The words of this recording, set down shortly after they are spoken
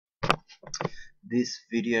This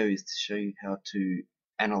video is to show you how to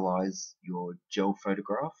analyze your gel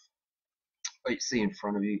photograph. What you see in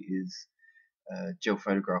front of you is a gel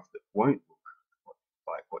photograph that won't look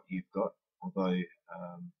like what you've got, although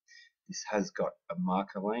this has got a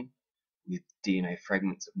marker lane with DNA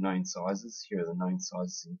fragments of known sizes. Here are the known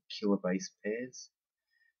sizes in kilobase pairs,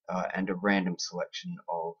 and a random selection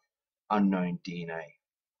of unknown DNA.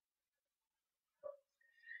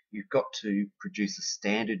 You've got to produce a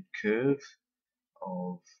standard curve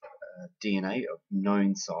of DNA of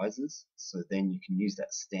known sizes, so then you can use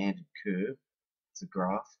that standard curve as a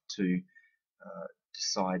graph to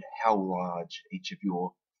decide how large each of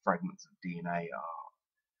your fragments of DNA are.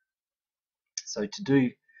 So to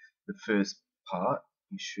do the first part,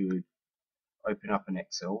 you should open up an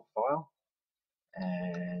Excel file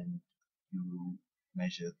and you will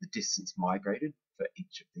measure the distance migrated for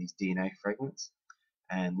each of these DNA fragments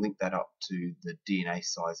and link that up to the DNA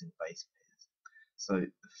size in base pairs. So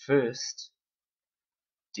the first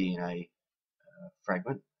DNA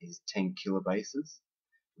fragment is 10 kilobases,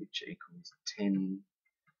 which equals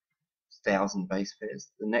 10,000 base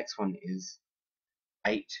pairs. The next one is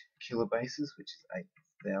 8 kilobases, which is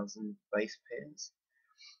 8,000 base pairs,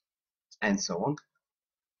 and so on.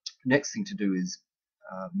 Next thing to do is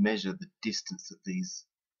measure the distance that these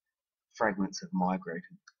fragments have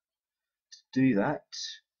migrated. To do that,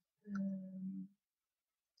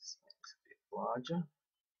 this makes it a bit larger.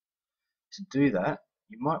 To do that,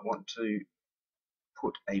 you might want to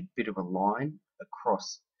put a bit of a line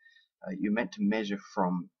across. You're meant to measure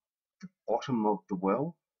from the bottom of the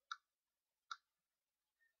well,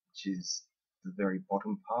 which is the very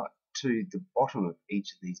bottom part, to the bottom of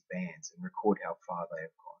each of these bands and record how far they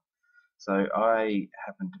have gone. So I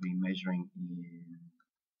happen to be measuring in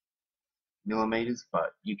millimeters,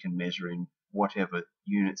 but you can measure in whatever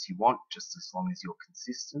units you want, just as long as you're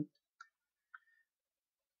consistent.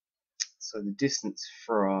 So the distance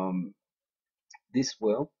from this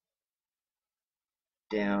well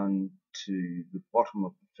down to the bottom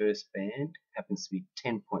of the first band happens to be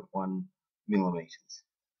 10.1 millimeters.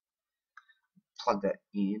 Plug that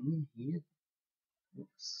in here.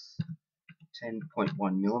 Oops.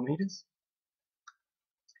 10.1 millimeters.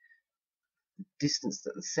 The distance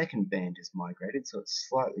that the second band is migrated, so it's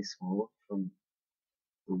slightly smaller, from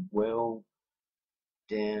the well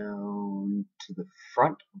down to the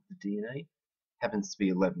front of the DNA, happens to be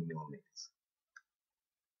 11 millimeters.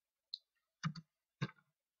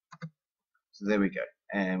 So there we go,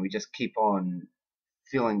 and we just keep on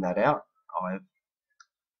filling that out.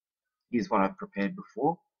 Here's one I've prepared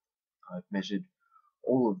before. I've measured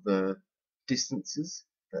all of the distances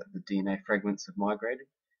that the DNA fragments have migrated,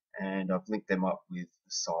 and I've linked them up with the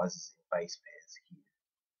sizes in base pairs here.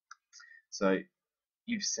 So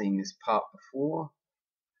you've seen this part before.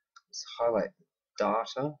 Just highlight the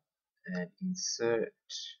data and insert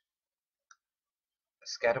a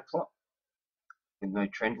scatter plot with no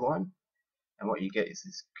trend line, and what you get is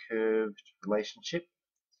this curved relationship.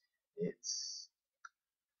 It's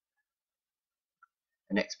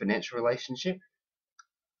an exponential relationship.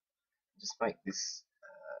 Just make this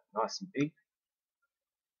nice and big.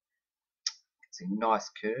 It's a nice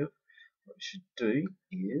curve. What you should do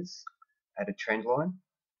is add a trend line.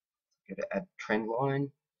 Go to add trend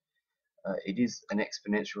line. It is an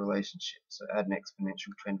exponential relationship, so add an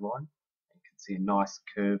exponential trend line. You can see a nice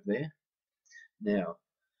curve there. Now,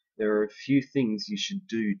 there are a few things you should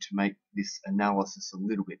do to make this analysis a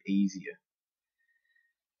little bit easier.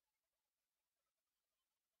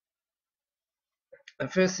 The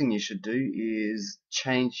first thing you should do is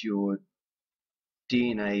change your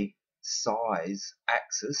DNA size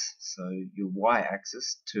axis, so your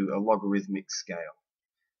y-axis, to a logarithmic scale.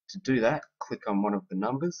 To do that, click on one of the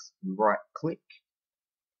numbers, right click,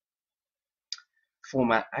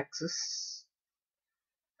 format axis,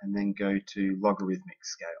 and then go to logarithmic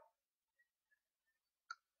scale.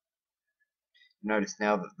 Notice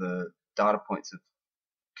now that the data points have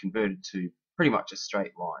converted to pretty much a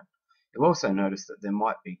straight line. You'll also notice that there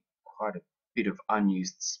might be quite a bit of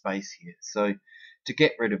unused space here. So to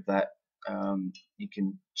get rid of that, you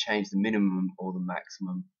can change the minimum or the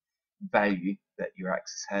maximum value that your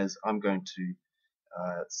axis has. I'm going to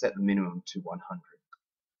set the minimum to 100.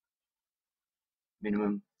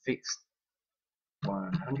 Minimum fixed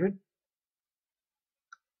 100.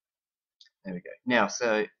 There we go. Now,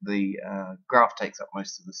 so the graph takes up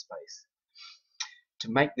most of the space. To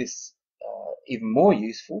make this even more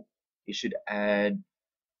useful, you should add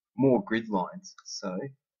more grid lines. So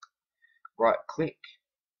right click,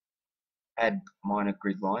 add minor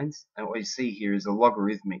grid lines, and what you see here is a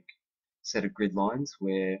logarithmic set of grid lines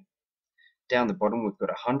where down the bottom we've got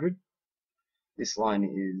 100, This line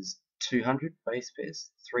is 200 base pairs,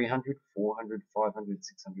 300, 400, 500,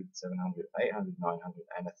 600, 700, 800, 900,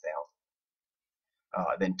 and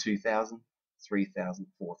 1,000. Then 2,000, 3,000,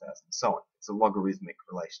 4,000, so on. It's a logarithmic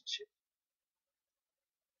relationship.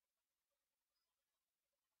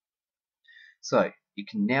 So you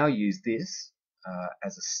can now use this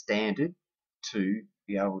as a standard to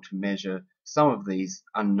be able to measure some of these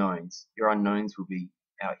unknowns. Your unknowns will be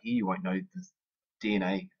out here. You won't know the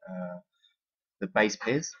DNA, the base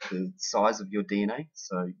pairs, the size of your DNA.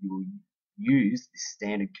 So you will use this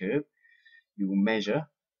standard curve. You will measure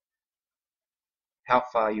how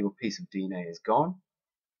far your piece of DNA has gone,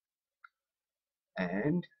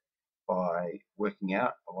 and by working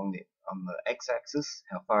out on the x-axis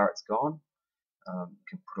how far it's gone, you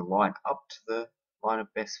can put a line up to the line of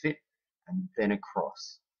best fit and then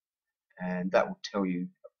across, and that will tell you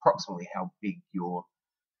approximately how big your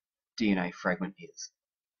DNA fragment is.